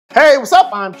Hey, what's up?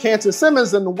 I'm Kantis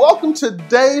Simmons, and welcome to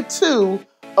day 2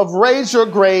 of Raise Your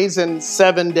Grades in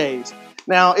 7 days.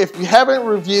 Now, if you haven't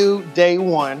reviewed day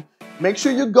 1, make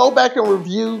sure you go back and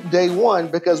review day 1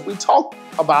 because we talked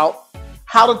about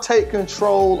how to take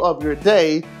control of your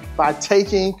day by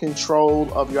taking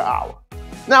control of your hour.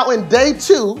 Now, in day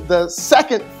 2, the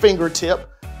second fingertip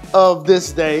of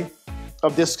this day,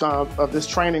 of this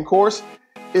training course,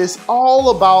 is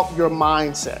all about your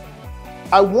mindset.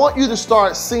 I want you to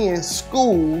start seeing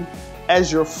school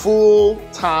as your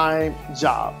full-time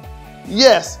job.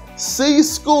 Yes, see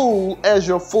school as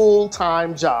your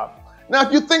full-time job. Now,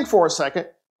 if you think for a second,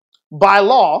 by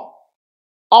law,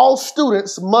 all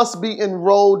students must be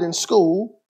enrolled in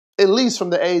school at least from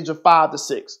the age of 5 to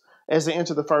 6 as they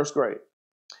enter the first grade.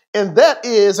 And that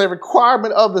is a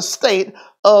requirement of the state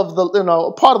of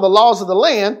the, part of the laws of the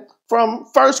land from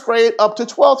first grade up to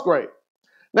 12th grade.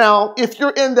 Now, if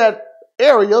you're in that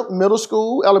area, middle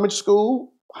school, elementary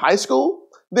school, high school,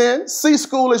 then see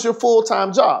school as your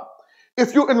full-time job.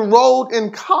 If you're enrolled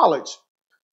in college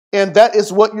and that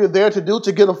is what you're there to do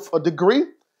to get a degree,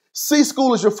 see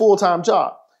school as your full-time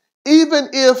job. Even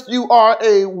if you are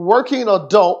a working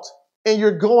adult and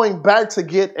you're going back to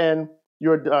get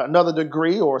another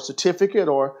degree or certificate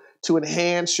or to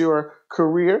enhance your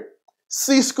career,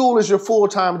 see school as your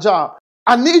full-time job.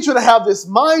 I need you to have this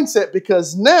mindset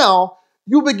because now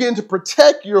you begin to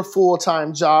protect your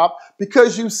full-time job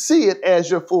because you see it as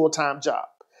your full-time job.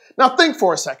 Now think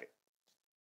for a second.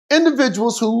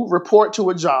 Individuals who report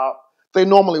to a job, they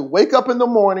normally wake up in the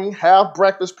morning, have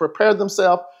breakfast, prepare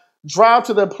themselves, drive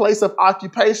to their place of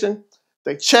occupation,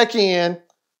 they check in,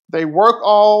 they work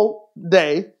all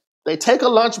day, they take a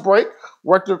lunch break,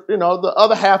 work the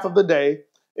other half of the day,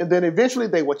 and then eventually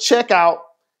they will check out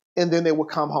and then they will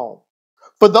come home.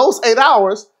 For those 8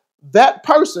 hours, that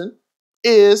person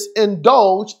is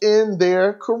indulged in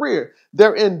their career.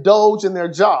 They're indulged in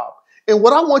their job. And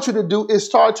what I want you to do is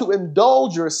start to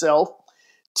indulge yourself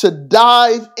to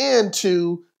dive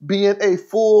into being a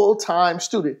full-time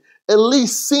student, at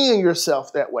least seeing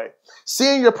yourself that way.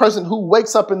 Seeing your person who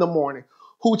wakes up in the morning,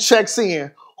 who checks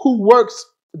in, who works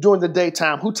during the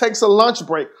daytime, who takes a lunch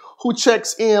break, who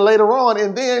checks in later on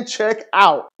and then check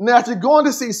out. Now, if you're going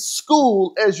to see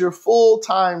school as your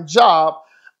full-time job,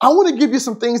 I want to give you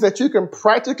some things that you can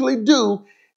practically do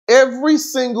every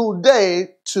single day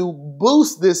to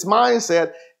boost this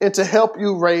mindset and to help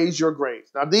you raise your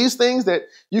grades. Now, these things that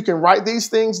you can write these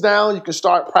things down, you can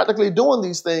start practically doing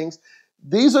these things.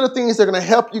 These are the things that are going to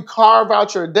help you carve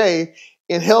out your day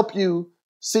and help you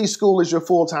see school as your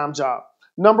full-time job.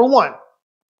 Number 1,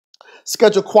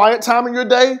 schedule quiet time in your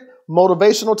day,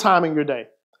 motivational time in your day.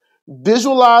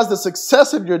 Visualize the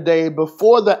success of your day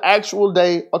before the actual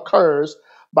day occurs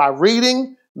by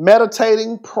reading,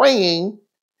 meditating, praying,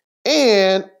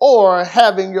 or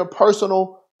having your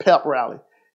personal pep rally.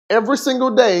 Every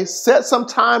single day, set some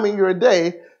time in your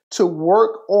day to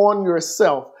work on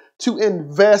yourself, to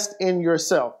invest in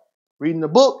yourself. Reading a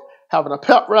book, having a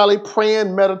pep rally,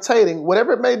 praying, meditating,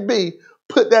 whatever it may be,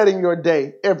 put that in your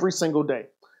day every single day.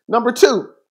 Number 2,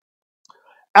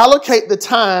 allocate the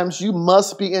times you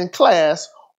must be in class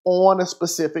on a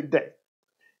specific day.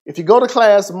 If you go to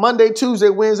class Monday, Tuesday,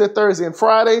 Wednesday, Thursday, and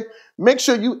Friday, make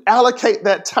sure you allocate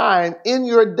that time in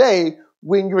your day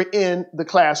when you're in the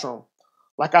classroom.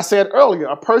 Like I said earlier,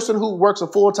 a person who works a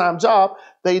full-time job,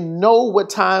 they know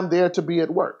what time they're to be at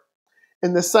work.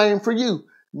 And the same for you.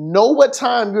 Know what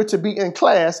time you're to be in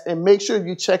class and make sure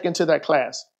you check into that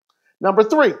class. Number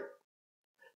 3,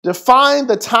 define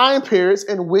the time periods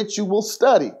in which you will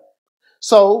study.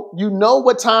 So you know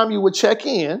what time you will check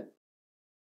in.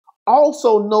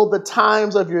 Also know the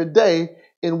times of your day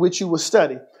in which you will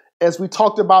study. As we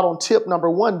talked about on tip number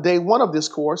 1, day 1 of this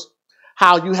course,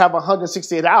 how you have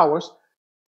 168 hours.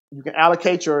 You can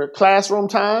allocate your classroom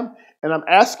time, and I'm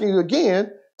asking you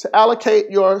again to allocate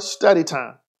your study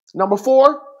time. Number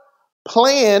 4,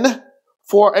 plan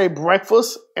for a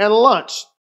breakfast and lunch,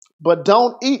 but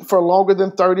don't eat for longer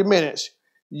than 30 minutes.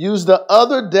 Use the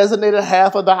other designated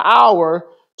half of the hour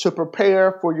to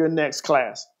prepare for your next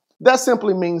class. That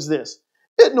simply means this.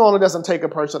 It normally doesn't take a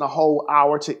person a whole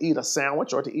hour to eat a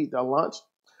sandwich or to eat their lunch,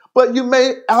 but you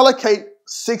may allocate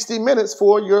 60 minutes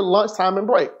for your lunchtime and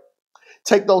break.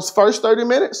 Take those first 30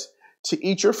 minutes to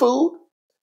eat your food.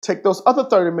 Take those other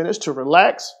 30 minutes to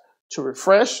relax, to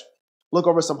refresh, look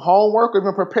over some homework, or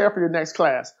even prepare for your next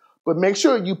class. But make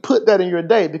sure you put that in your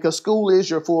day because school is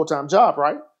your full-time job,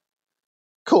 right?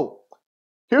 Cool.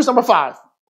 Here's number 5.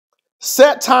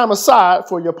 Set time aside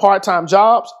for your part-time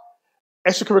jobs,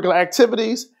 extracurricular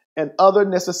activities, and other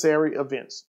necessary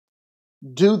events.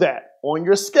 Do that on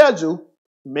your schedule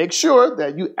make sure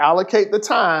that you allocate the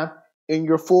time in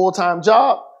your full-time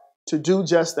job to do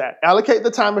just that. Allocate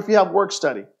the time if you have work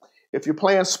study, if you're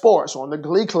playing sports or in the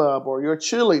glee club or you're a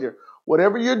cheerleader,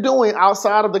 whatever you're doing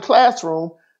outside of the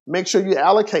classroom, make sure you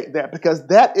allocate that because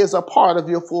that is a part of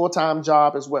your full-time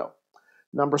job as well.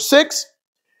 Number 6,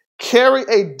 carry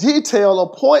a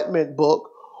detailed appointment book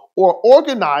or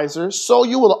organizer so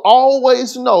you will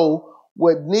always know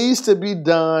what needs to be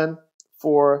done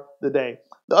for the day.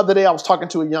 The other day I was talking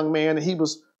to a young man and he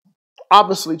was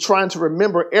obviously trying to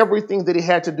remember everything that he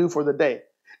had to do for the day.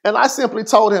 And I simply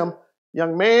told him,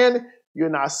 young man, you're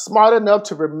not smart enough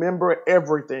to remember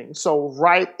everything. So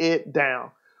write it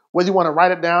down. Whether you want to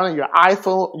write it down on your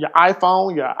iPhone,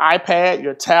 your iPad,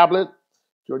 your tablet,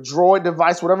 your Droid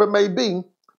device, whatever it may be,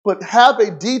 but have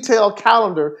a detailed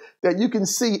calendar that you can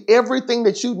see everything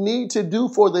that you need to do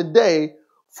for the day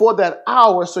for that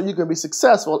hour so you can be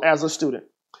successful as a student.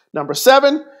 Number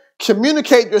 7,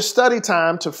 communicate your study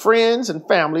time to friends and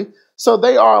family so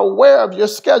they are aware of your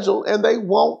schedule and they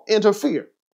won't interfere.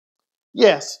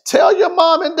 Yes, tell your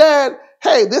mom and dad,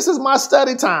 hey, this is my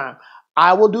study time.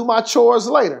 I will do my chores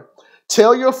later.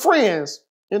 Tell your friends,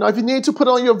 if you need to put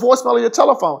on your voicemail or your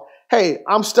telephone, hey,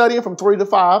 I'm studying from 3 to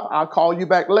 5. I'll call you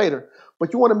back later.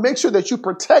 But you want to make sure that you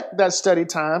protect that study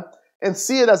time and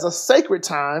see it as a sacred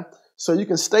time so you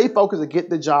can stay focused and get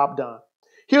the job done.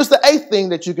 Here's the 8th thing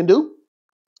that you can do.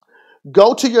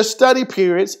 Go to your study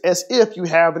periods as if you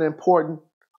have an important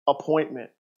appointment.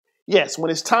 Yes, when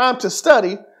it's time to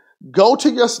study, go to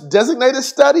your designated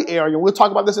study area. We'll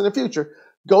talk about this in the future.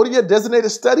 Go to your designated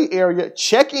study area,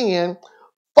 check in,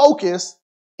 focus,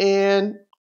 and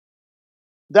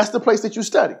that's the place that you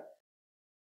study.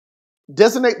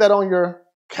 Designate that on your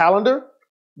calendar,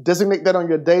 designate that on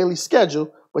your daily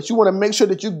schedule, but you want to make sure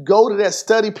that you go to that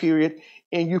study period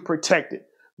and you protect it.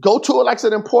 Go to it like it's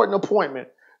an important appointment.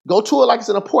 Go to it like it's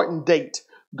an important date.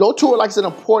 Go to it like it's an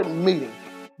important meeting.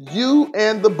 You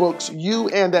and the books, you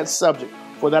and that subject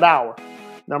for that hour.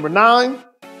 Number 9,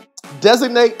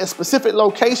 designate a specific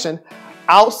location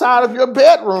outside of your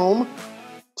bedroom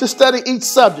to study each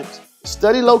subject.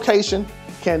 Study location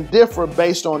can differ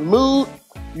based on mood,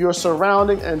 your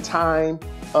surrounding, and time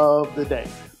of the day.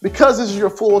 Because this is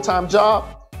your full-time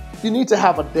job, you need to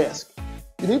have a desk.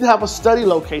 You need to have a study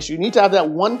location. You need to have that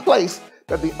one place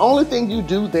that the only thing you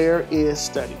do there is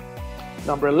study.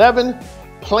 Number 11,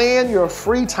 plan your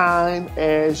free time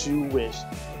as you wish.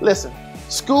 Listen,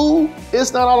 school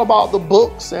is not all about the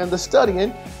books and the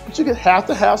studying, but you have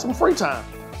to have some free time.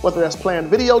 Whether that's playing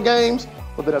video games,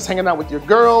 whether that's hanging out with your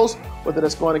girls, whether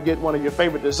that's going to get one of your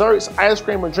favorite desserts, ice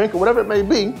cream or drink, or whatever it may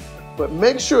be. But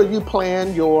make sure you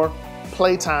plan your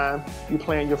playtime, you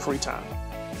plan your free time.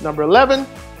 Number 11,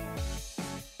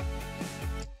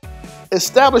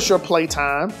 establish your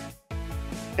playtime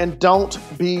and don't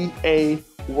be a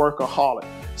workaholic.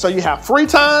 So you have free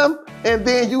time and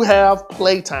then you have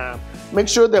playtime. Make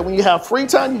sure that when you have free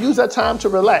time, you use that time to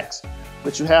relax.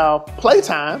 But you have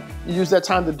playtime, you use that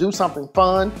time to do something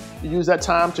fun. You use that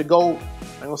time to go,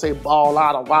 I'm gonna say ball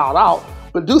out or wild out,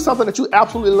 but do something that you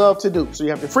absolutely love to do. So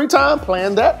you have your free time,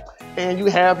 plan that, and you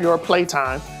have your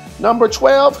playtime. Number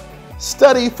 12,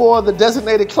 study for the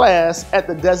designated class at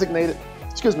the designated,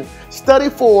 study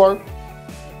for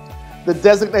the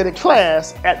designated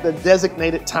class at the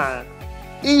designated time,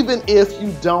 even if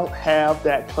you don't have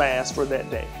that class for that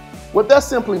day. What that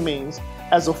simply means,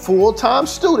 as a full-time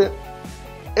student,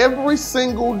 every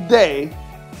single day,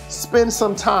 spend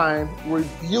some time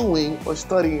reviewing or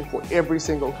studying for every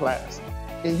single class.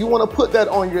 And you want to put that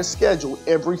on your schedule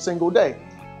every single day.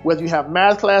 Whether you have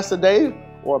math class today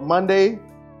or Monday,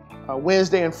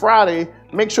 Wednesday, and Friday,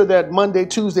 make sure that Monday,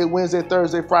 Tuesday, Wednesday,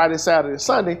 Thursday, Friday, Saturday,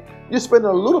 Sunday, you're spending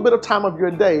a little bit of time of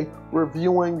your day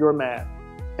reviewing your math.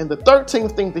 And the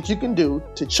 13th thing that you can do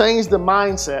to change the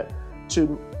mindset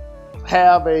to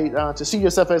have to see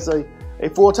yourself as a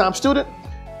full-time student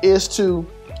is to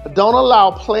don't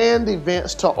allow planned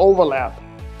events to overlap.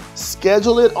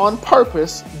 Schedule it on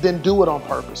purpose, then do it on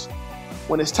purpose.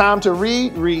 When it's time to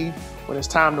read, read. When it's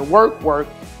time to work, work.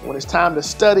 When it's time to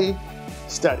study,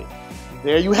 study.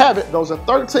 There you have it. Those are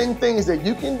 13 things that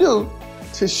you can do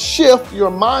to shift your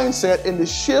mindset and to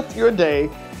shift your day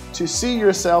to see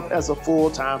yourself as a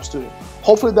full-time student.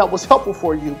 Hopefully that was helpful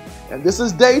for you. And this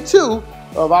is day 2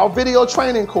 of our video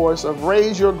training course of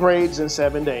Raise Your Grades in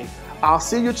 7 days. I'll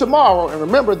see you tomorrow. And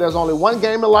remember, there's only one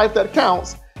game in life that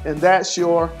counts, and that's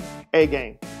your A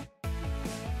game.